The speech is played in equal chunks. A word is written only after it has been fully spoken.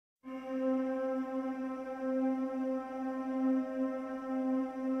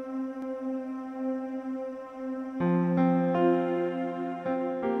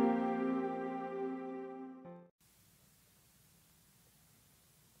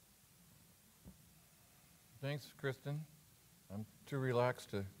Thanks, Kristen. I'm too relaxed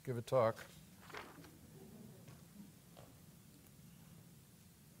to give a talk.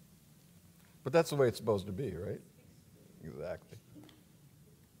 But that's the way it's supposed to be, right? Exactly.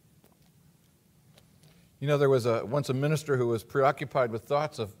 You know, there was once a minister who was preoccupied with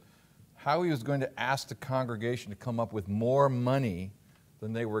thoughts of how he was going to ask the congregation to come up with more money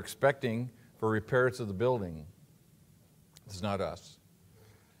than they were expecting for repairs to the building. It's not us.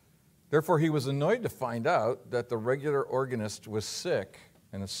 Therefore, he was annoyed to find out that the regular organist was sick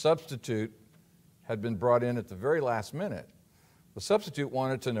and a substitute had been brought in at the very last minute. The substitute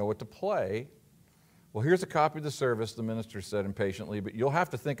wanted to know what to play. Well, here's a copy of the service, the minister said impatiently, but you'll have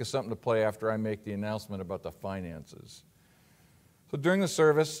to think of something to play after I make the announcement about the finances. So during the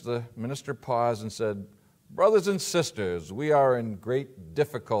service, the minister paused and said, "Brothers and sisters, we are in great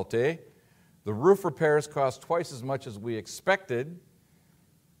difficulty. The roof repairs cost twice as much as we expected,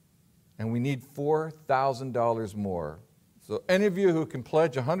 and we need $4,000 more. So any of you who can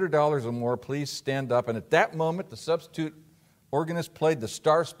pledge $100 or more, please stand up." And at that moment, the substitute organist played the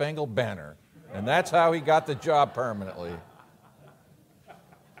Star-Spangled Banner. And that's how he got the job permanently.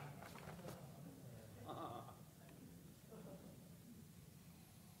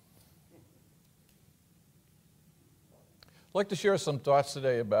 I'd like to share some thoughts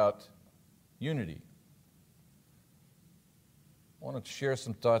today about unity. I want to share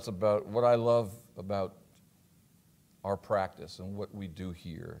some thoughts about what I love about our practice and what we do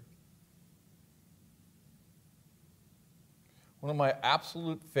here. One of my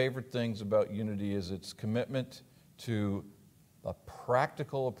absolute favorite things about unity is its commitment to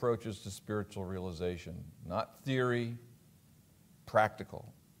practical approaches to spiritual realization. Not theory,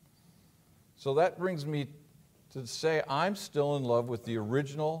 practical. So that brings me to say I'm still in love with the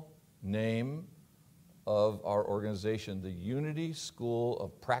original name of our organization, the Unity School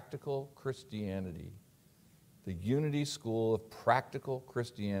of Practical Christianity. The Unity School of Practical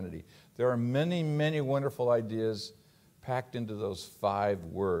Christianity. There are many, many wonderful ideas packed into those 5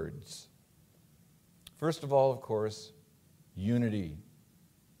 words. First of all, of course, unity.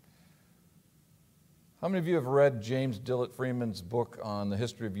 How many of you have read James Dillett Freeman's book on the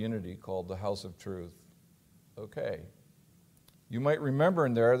history of unity called The House of Truth? Okay. You might remember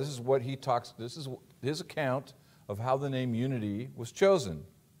in there, this is his account of how the name unity was chosen.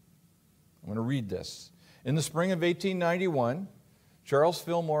 I'm going to read this. In the spring of 1891, Charles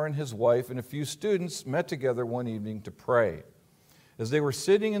Fillmore and his wife and a few students met together one evening to pray. As they were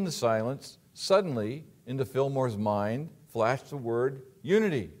sitting in the silence, suddenly into Fillmore's mind flashed the word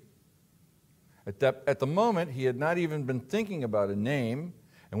unity. At the moment, he had not even been thinking about a name,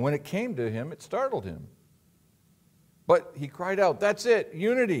 and when it came to him, it startled him. But he cried out, "That's it,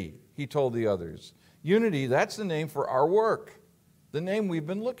 unity," he told the others. "Unity, that's the name for our work, the name we've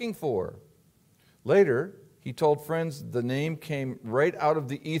been looking for." Later, he told friends the name came right out of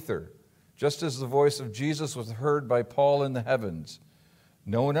the ether, just as the voice of Jesus was heard by Paul in the heavens.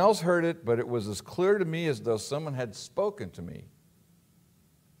 No one else heard it, but it was as clear to me as though someone had spoken to me.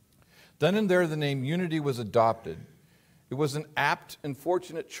 Then and there, the name Unity was adopted. It was an apt and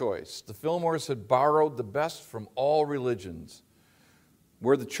fortunate choice. The Fillmores had borrowed the best from all religions.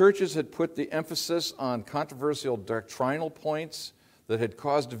 Where the churches had put the emphasis on controversial doctrinal points that had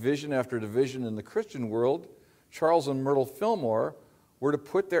caused division after division in the Christian world, Charles and Myrtle Fillmore were to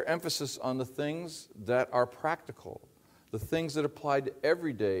put their emphasis on the things that are practical, the things that apply to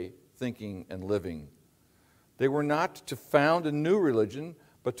everyday thinking and living. They were not to found a new religion,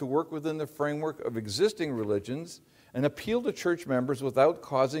 but to work within the framework of existing religions and appeal to church members without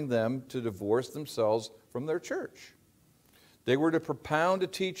causing them to divorce themselves from their church. They were to propound a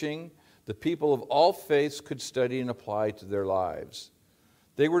teaching the people of all faiths could study and apply to their lives.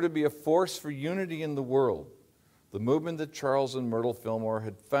 They were to be a force for unity in the world. The movement that Charles and Myrtle Fillmore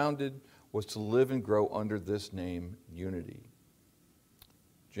had founded was to live and grow under this name, unity.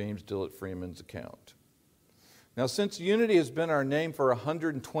 James Dillett Freeman's account. Now, since unity has been our name for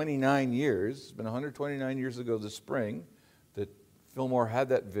 129 years, it's been 129 years ago this spring that Fillmore had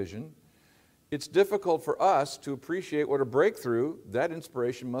that vision, it's difficult for us to appreciate what a breakthrough that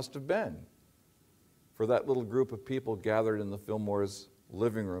inspiration must have been for that little group of people gathered in the Fillmores'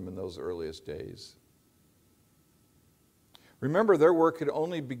 living room in those earliest days. Remember, their work had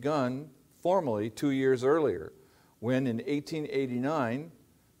only begun formally 2 years earlier, when in 1889,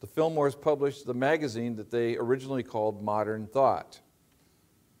 the Fillmores published the magazine that they originally called Modern Thought.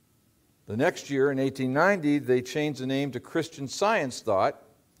 The next year, in 1890, they changed the name to Christian Science Thought,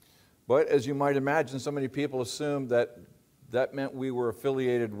 but as you might imagine, so many people assumed that that meant we were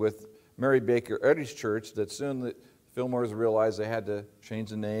affiliated with Mary Baker Eddy's church that soon the Fillmores realized they had to change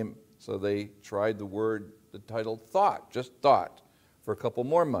the name, so they tried the word titled Thought, just Thought, for a couple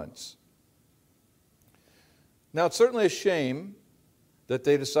more months. Now, it's certainly a shame that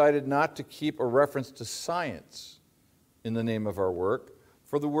they decided not to keep a reference to science in the name of our work,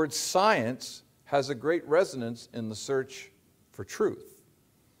 for the word science has a great resonance in the search for truth.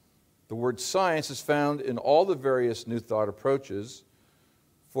 The word science is found in all the various New Thought approaches,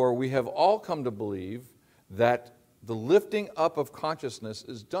 for we have all come to believe that the lifting up of consciousness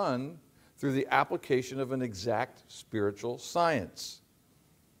is done through the application of an exact spiritual science.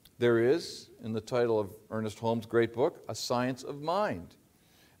 There is, in the title of Ernest Holmes' great book, A Science of Mind,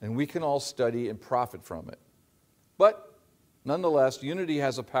 and we can all study and profit from it. But nonetheless, unity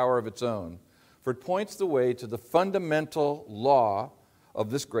has a power of its own, for it points the way to the fundamental law of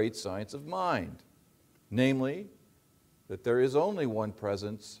this great science of mind, namely, that there is only one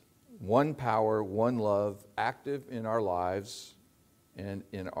presence, one power, one love, active in our lives and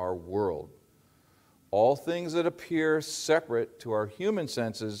in our world. All things that appear separate to our human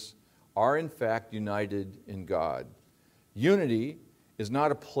senses are in fact united in God. Unity is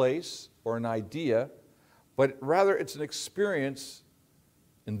not a place or an idea, but rather it's an experience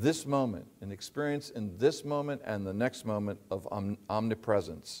in this moment, an experience in this moment and the next moment of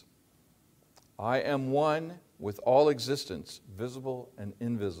omnipresence. I am one with all existence, visible and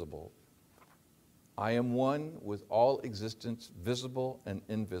invisible. I am one with all existence, visible and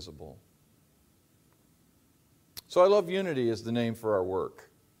invisible. So I love unity as the name for our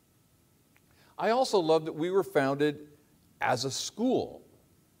work. I also love that we were founded as a school,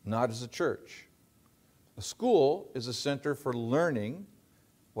 not as a church. A school is a center for learning,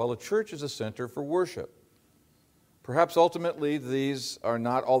 while a church is a center for worship. Perhaps ultimately these are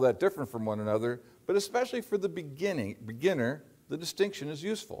not all that different from one another, but especially for the beginner, the distinction is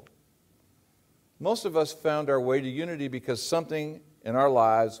useful. Most of us found our way to unity because something in our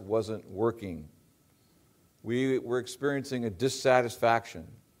lives wasn't working. We were experiencing a dissatisfaction.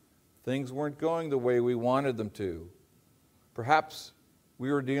 Things weren't going the way we wanted them to. Perhaps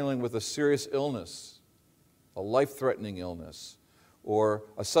we were dealing with a serious illness, a life-threatening illness, or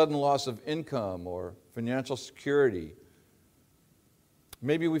a sudden loss of income or financial security.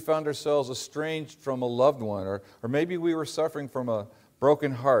 Maybe we found ourselves estranged from a loved one, or maybe we were suffering from a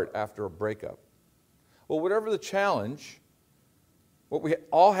broken heart after a breakup. Well, whatever the challenge, what we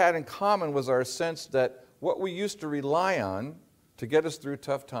all had in common was our sense that what we used to rely on to get us through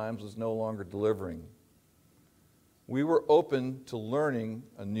tough times was no longer delivering. We were open to learning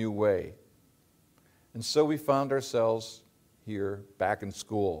a new way. And so we found ourselves here back in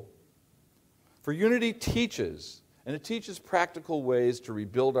school. For unity teaches, and it teaches practical ways to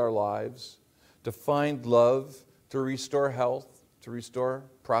rebuild our lives, to find love, to restore health, to restore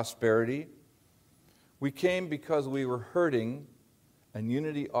prosperity. We came because we were hurting, and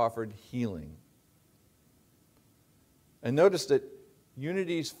unity offered healing. And notice that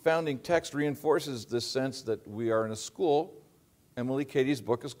unity's founding text reinforces this sense that we are in a school. Emily Cady's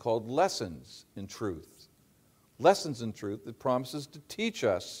book is called Lessons in Truth. Lessons in Truth that promises to teach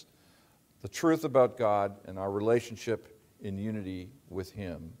us the truth about God and our relationship in unity with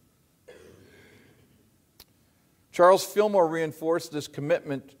Him. Charles Fillmore reinforced this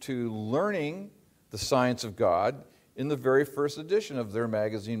commitment to learning the science of God in the very first edition of their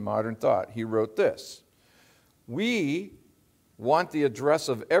magazine, Modern Thought. He wrote this: "We want the address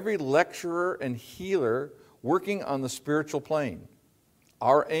of every lecturer and healer working on the spiritual plane.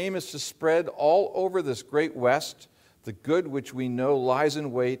 Our aim is to spread all over this great West the good which we know lies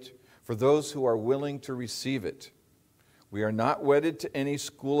in wait for those who are willing to receive it. We are not wedded to any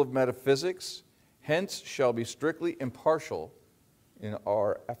school of metaphysics, hence shall be strictly impartial in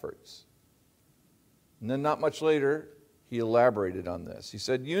our efforts." And then not much later, he elaborated on this. He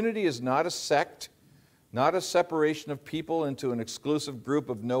said, "Unity is not a sect, not a separation of people into an exclusive group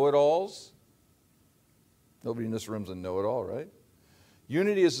of know-it-alls." Nobody in this room is a know-it-all, right?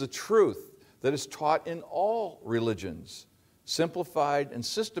 Unity is the truth that is taught in all religions, simplified and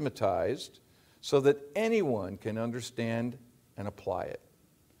systematized so that anyone can understand and apply it.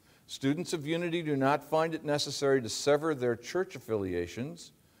 Students of unity do not find it necessary to sever their church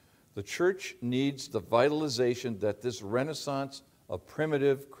affiliations. The church needs the vitalization that this renaissance of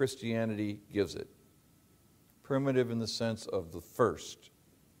primitive Christianity gives it. Primitive in the sense of the first.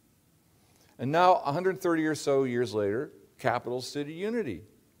 And now, 130 or so years later, Capital City Unity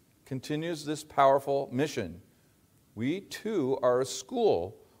continues this powerful mission. We too are a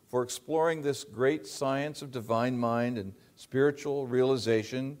school for exploring this great science of divine mind and spiritual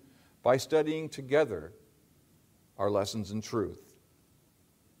realization by studying together our lessons in truth.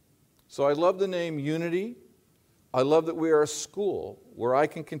 So I love the name Unity, I love that we are a school where I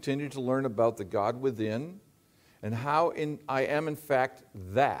can continue to learn about the God within and how I am in fact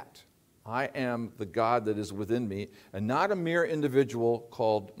that. I am the God that is within me and not a mere individual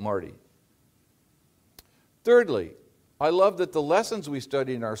called Marty. Thirdly, I love that the lessons we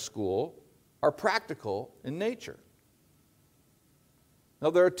study in our school are practical in nature. Now,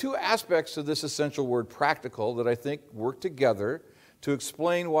 there are two aspects to this essential word practical that I think work together to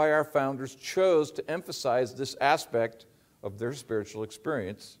explain why our founders chose to emphasize this aspect of their spiritual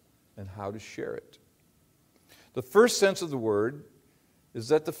experience and how to share it. The first sense of the word is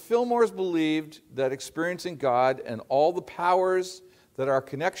that the Fillmores believed that experiencing God and all the powers that our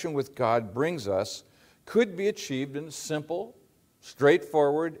connection with God brings us could be achieved in a simple,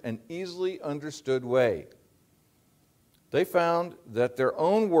 straightforward, and easily understood way. They found that their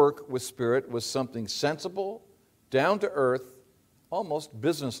own work with Spirit was something sensible, down to earth, almost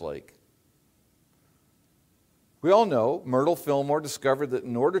businesslike. We all know Myrtle Fillmore discovered that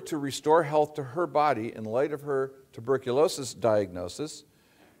in order to restore health to her body in light of her tuberculosis diagnosis,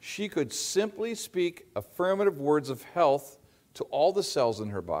 she could simply speak affirmative words of health to all the cells in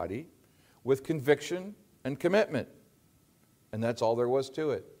her body with conviction and commitment. And that's all there was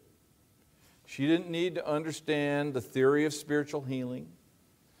to it. She didn't need to understand the theory of spiritual healing.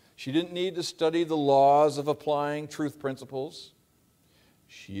 She didn't need to study the laws of applying truth principles.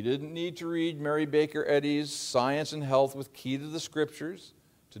 She didn't need to read Mary Baker Eddy's Science and Health with Key to the Scriptures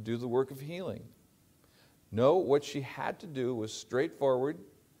to do the work of healing. No, what she had to do was straightforward,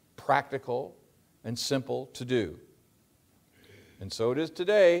 practical, and simple to do. And so it is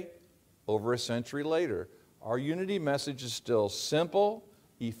today, over a century later. Our unity message is still simple,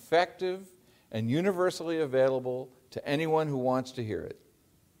 effective, and universally available to anyone who wants to hear it.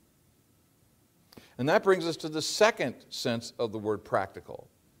 And that brings us to the second sense of the word practical.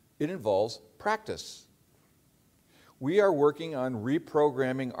 It involves practice. We are working on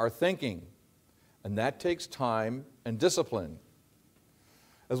reprogramming our thinking, and that takes time and discipline.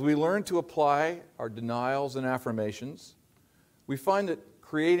 As we learn to apply our denials and affirmations, we find that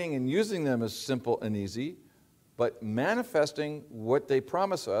creating and using them is simple and easy, but manifesting what they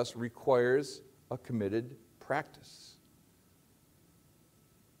promise us requires a committed practice.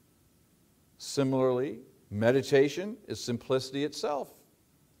 Similarly, meditation is simplicity itself.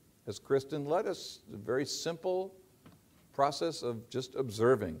 As Kristen led us, a very simple process of just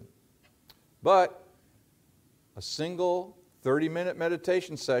observing. But a single 30-minute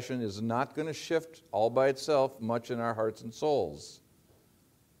meditation session is not going to shift all by itself much in our hearts and souls.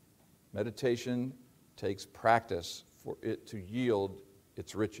 Meditation takes practice for it to yield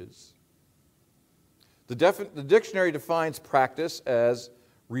its riches. The dictionary defines practice as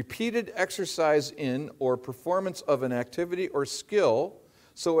repeated exercise in or performance of an activity or skill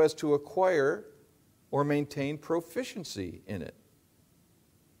so as to acquire or maintain proficiency in it.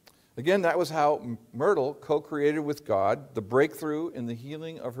 Again, that was how Myrtle co-created with God the breakthrough in the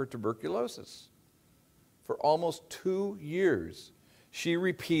healing of her tuberculosis. For almost 2 years, she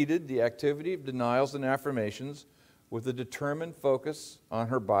repeated the activity of denials and affirmations with a determined focus on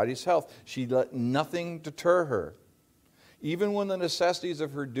her body's health. She let nothing deter her. Even when the necessities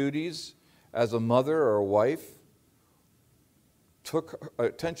of her duties as a mother or a wife took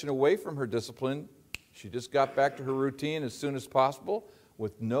attention away from her discipline, she just got back to her routine as soon as possible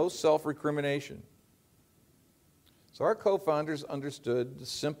with no self-recrimination. So our co-founders understood the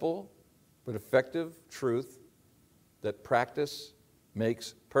simple but effective truth that practice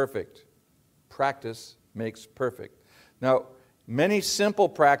makes perfect. Practice makes perfect. Now, many simple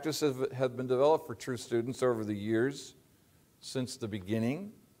practices have been developed for true students over the years since the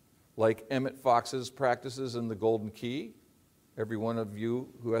beginning, like Emmett Fox's practices in the Golden Key. Every one of you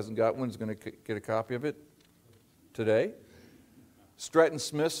who hasn't got one is going to get a copy of it today. Stretton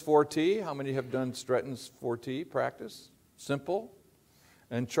Smith's 4T. How many have done Stretton's 4T practice? Simple.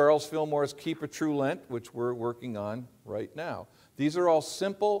 And Charles Fillmore's Keep a True Lent, which we're working on right now. These are all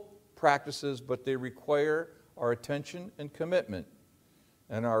simple practices, but they require our attention and commitment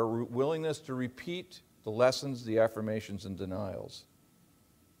and our willingness to repeat the lessons, the affirmations, and denials.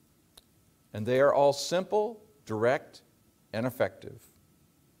 And they are all simple, direct, and effective.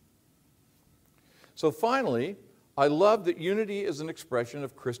 So finally, I love that unity is an expression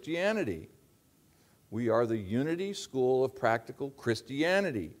of Christianity. We are the Unity School of Practical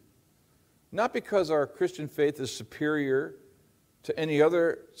Christianity. Not because our Christian faith is superior to any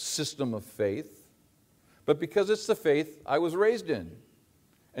other system of faith, but because it's the faith I was raised in,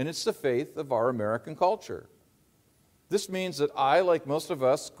 and it's the faith of our American culture. This means that I, like most of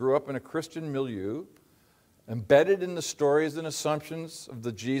us, grew up in a Christian milieu, embedded in the stories and assumptions of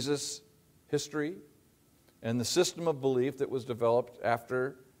the Jesus history, and the system of belief that was developed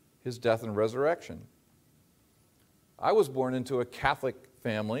after his death and resurrection. I was born into a Catholic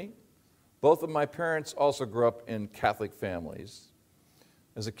family. Both of my parents also grew up in Catholic families.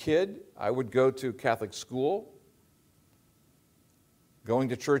 As a kid, I would go to Catholic school. Going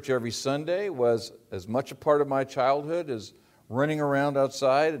to church every Sunday was as much a part of my childhood as running around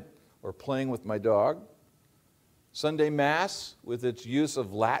outside or playing with my dog. Sunday Mass, with its use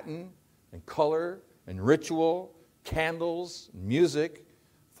of Latin and color and ritual, candles, and music,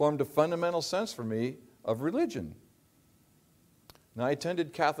 formed a fundamental sense for me of religion. And I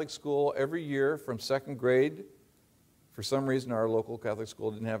attended Catholic school every year from second grade. For some reason, our local Catholic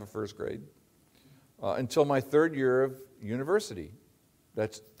school didn't have a first grade, until my third year of university.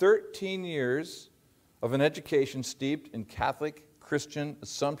 That's 13 years of an education steeped in Catholic Christian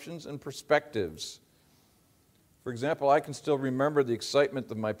assumptions and perspectives. For example, I can still remember the excitement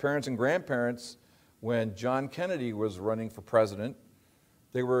of my parents and grandparents when John Kennedy was running for president.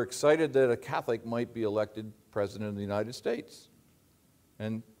 They were excited that a Catholic might be elected president of the United States.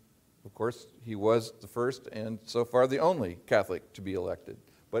 And of course, he was the first and so far the only Catholic to be elected.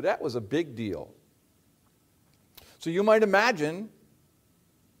 But that was a big deal. So you might imagine,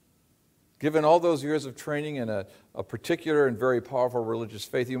 given all those years of training in a particular and very powerful religious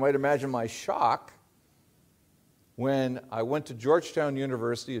faith, you might imagine my shock when I went to Georgetown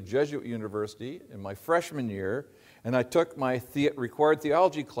University, a Jesuit university, in my freshman year, and I took my required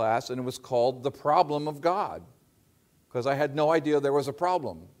theology class, and it was called The Problem of God, because I had no idea there was a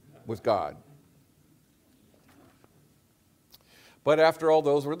problem with God. But after all,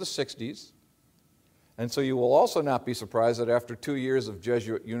 those were the 60s. And so you will also not be surprised that after 2 years of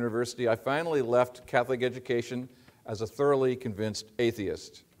Jesuit university, I finally left Catholic education as a thoroughly convinced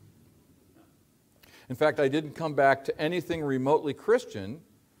atheist. In fact, I didn't come back to anything remotely Christian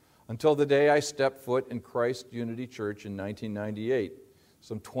until the day I stepped foot in Christ Unity Church in 1998,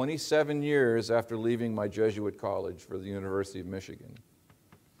 some 27 years after leaving my Jesuit college for the University of Michigan.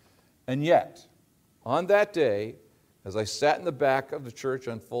 And yet, on that day, as I sat in the back of the church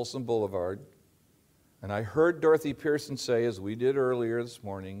on Folsom Boulevard, and I heard Dorothy Pearson say, as we did earlier this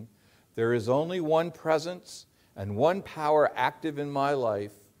morning, there is only one presence and one power active in my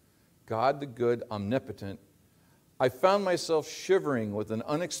life, God the good, omnipotent, I found myself shivering with an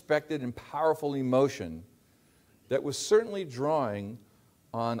unexpected and powerful emotion that was certainly drawing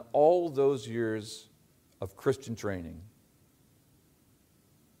on all those years of Christian training.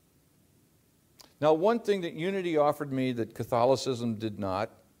 Now, one thing that Unity offered me that Catholicism did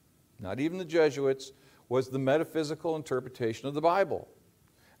not even the Jesuits, was the metaphysical interpretation of the Bible.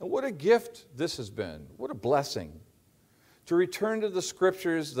 And what a gift this has been. What a blessing. To return to the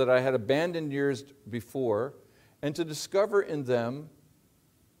scriptures that I had abandoned years before and to discover in them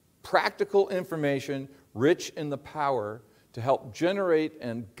practical information rich in the power to help generate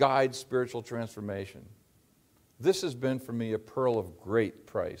and guide spiritual transformation. This has been for me a pearl of great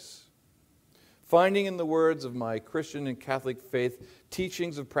price. Finding in the words of my Christian and Catholic faith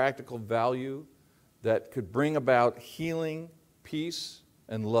teachings of practical value that could bring about healing, peace,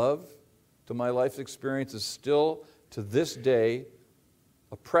 and love to my life's experience is still, to this day,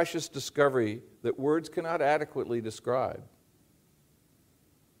 a precious discovery that words cannot adequately describe.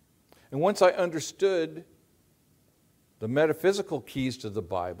 And once I understood the metaphysical keys to the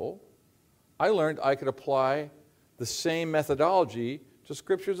Bible, I learned I could apply the same methodology to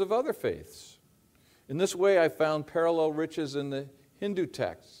scriptures of other faiths. In this way, I found parallel riches in the Hindu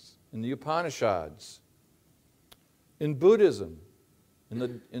texts, in the Upanishads, in Buddhism,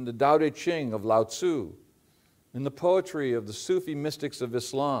 in the Tao Te Ching of Lao Tzu, in the poetry of the Sufi mystics of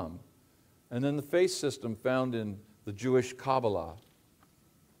Islam, and in the faith system found in the Jewish Kabbalah.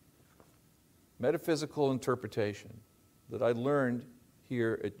 Metaphysical interpretation that I learned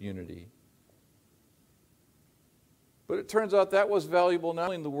here at Unity. But it turns out that was valuable not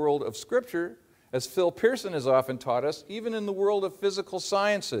only in the world of Scripture, as Phil Pearson has often taught us, even in the world of physical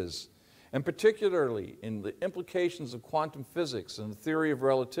sciences, and particularly in the implications of quantum physics and the theory of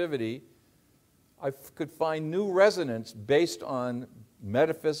relativity, I could find new resonance based on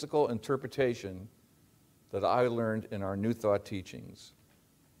metaphysical interpretation that I learned in our New Thought teachings.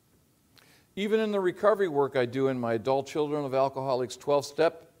 Even in the recovery work I do in my Adult Children of Alcoholics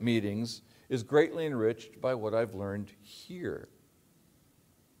 12-step meetings is greatly enriched by what I've learned here.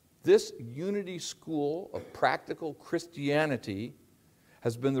 This Unity School of Practical Christianity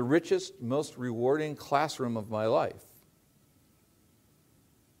has been the richest, most rewarding classroom of my life.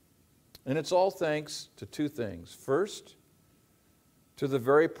 And it's all thanks to two things. First, to the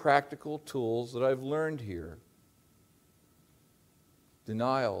very practical tools that I've learned here.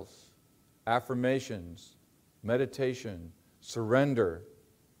 Denials, affirmations, meditation, surrender,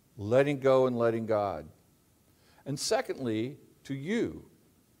 letting go and letting God. And secondly, to you,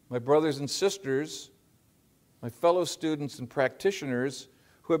 my brothers and sisters, my fellow students and practitioners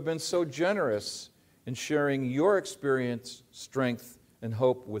who have been so generous in sharing your experience, strength, and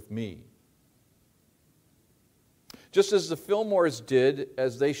hope with me. Just as the Fillmores did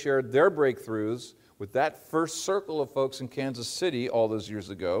as they shared their breakthroughs with that first circle of folks in Kansas City all those years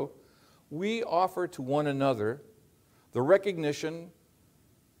ago, we offer to one another the recognition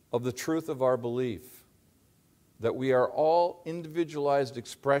of the truth of our belief, that we are all individualized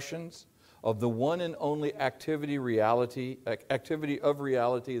expressions of the one and only activity of reality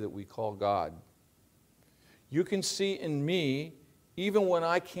that we call God. You can see in me, even when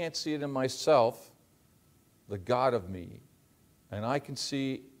I can't see it in myself, the God of me. And I can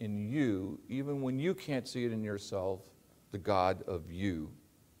see in you, even when you can't see it in yourself, the God of you.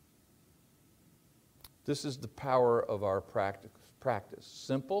 This is the power of our practice.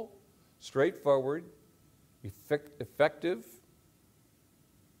 Simple, straightforward, effective.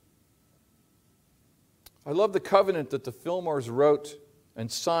 I love the covenant that the Fillmores wrote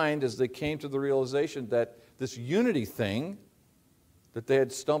and signed as they came to the realization that this unity thing that they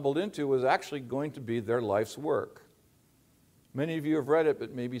had stumbled into was actually going to be their life's work. Many of you have read it,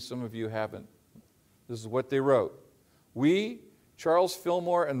 but maybe some of you haven't. This is what they wrote. We, Charles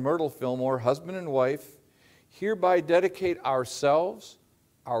Fillmore and Myrtle Fillmore, husband and wife, hereby dedicate ourselves,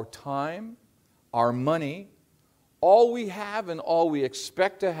 our time, our money, all we have and all we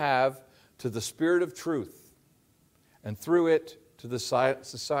expect to have to the Spirit of truth, and through it to the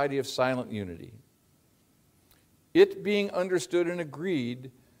Society of Silent Unity. It being understood and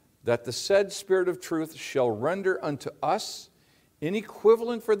agreed that the said Spirit of truth shall render unto us an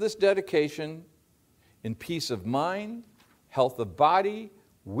equivalent for this dedication in peace of mind, health of body,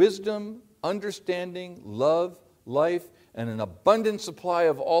 wisdom, understanding, love, life, and an abundant supply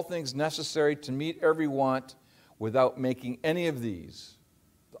of all things necessary to meet every want without making any of these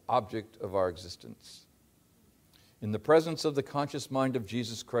the object of our existence. In the presence of the conscious mind of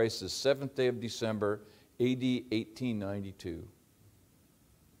Jesus Christ, the 7th day of December, AD 1892.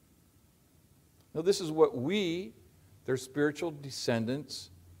 Now this is what we, their spiritual descendants,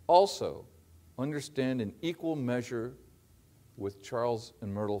 also understand in equal measure with Charles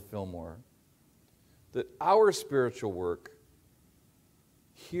and Myrtle Fillmore, that our spiritual work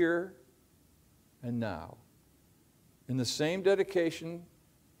here and now, in the same dedication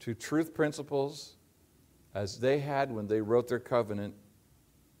to truth principles as they had when they wrote their covenant,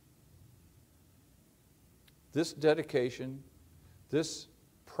 this dedication, this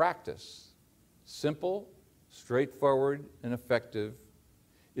practice, simple, straightforward, and effective,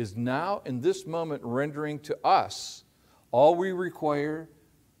 is now in this moment rendering to us all we require,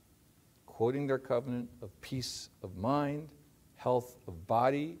 quoting their covenant, of peace of mind, health of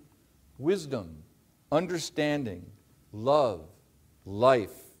body, wisdom, understanding, love,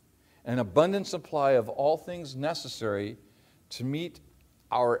 life, an abundant supply of all things necessary to meet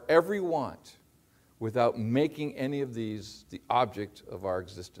our every want without making any of these the object of our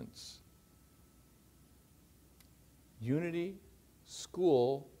existence. Unity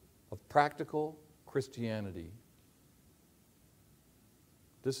School of Practical Christianity.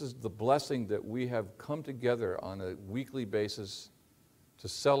 This is the blessing that we have come together on a weekly basis to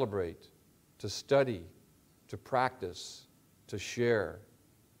celebrate, to study, to practice, to share.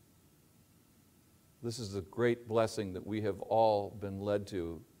 This is the great blessing that we have all been led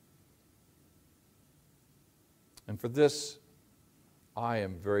to. And for this, I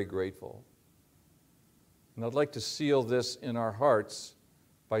am very grateful. And I'd like to seal this in our hearts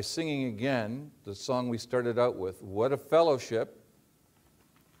by singing again the song we started out with, What a Fellowship.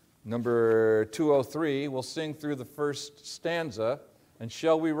 Number 203, we'll sing through the first stanza, and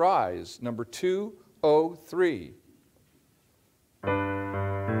Shall We Rise, number 203.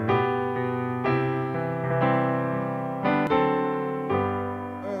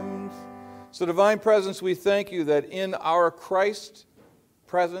 So Divine Presence, we thank you that in our Christ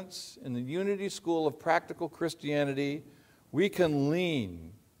presence, in the Unity School of Practical Christianity, we can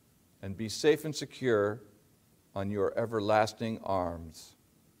lean and be safe and secure on your everlasting arms.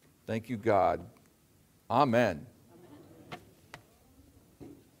 Thank you, God. Amen.